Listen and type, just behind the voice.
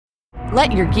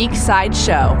Let your geek side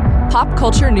show. Pop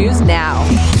culture news now.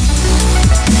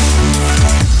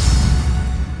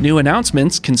 New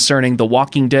announcements concerning The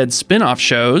Walking Dead spin-off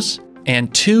shows,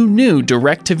 and 2 new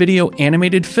direct-to-video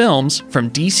animated films from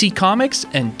DC Comics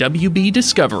and WB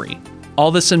Discovery. All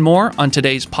this and more on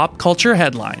today's pop culture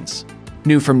headlines.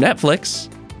 New from Netflix.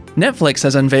 Netflix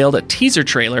has unveiled a teaser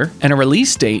trailer and a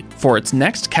release date for its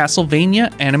next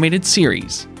Castlevania animated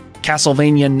series.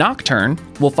 Castlevania Nocturne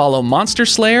will follow monster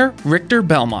slayer Richter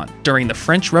Belmont during the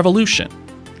French Revolution.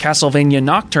 Castlevania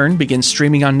Nocturne begins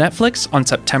streaming on Netflix on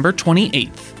September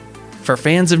 28th. For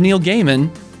fans of Neil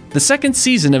Gaiman, the second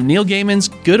season of Neil Gaiman's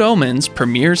Good Omens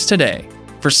premieres today.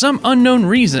 For some unknown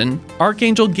reason,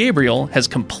 Archangel Gabriel has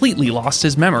completely lost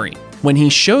his memory. When he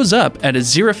shows up at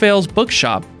Aziraphale's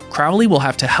bookshop, Crowley will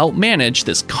have to help manage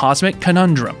this cosmic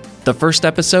conundrum. The first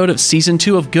episode of Season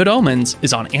 2 of Good Omens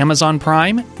is on Amazon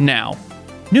Prime now.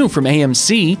 New from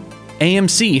AMC,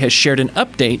 AMC has shared an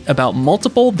update about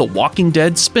multiple The Walking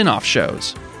Dead spin-off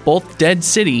shows. Both Dead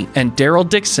City and Daryl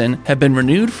Dixon have been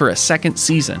renewed for a second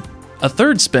season. A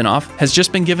third spin-off has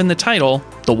just been given the title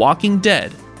The Walking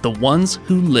Dead, The Ones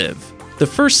Who Live. The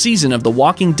first season of The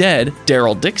Walking Dead,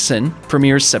 Daryl Dixon,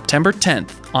 premieres September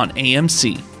 10th on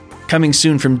AMC. Coming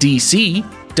soon from DC,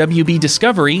 WB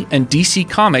Discovery and DC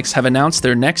Comics have announced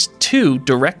their next 2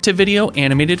 direct-to-video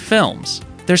animated films.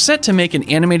 They're set to make an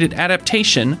animated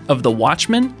adaptation of The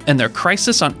Watchmen and their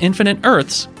Crisis on Infinite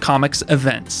Earths comics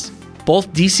events.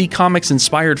 Both DC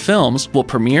Comics-inspired films will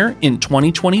premiere in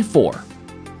 2024.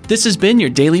 This has been your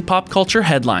Daily Pop Culture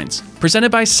Headlines,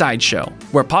 presented by Sideshow,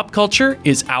 where pop culture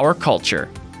is our culture.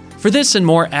 For this and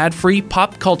more ad-free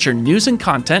pop culture news and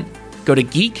content, go to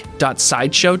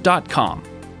geek.sideshow.com.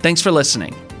 Thanks for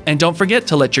listening, and don't forget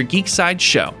to let your geek side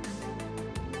show.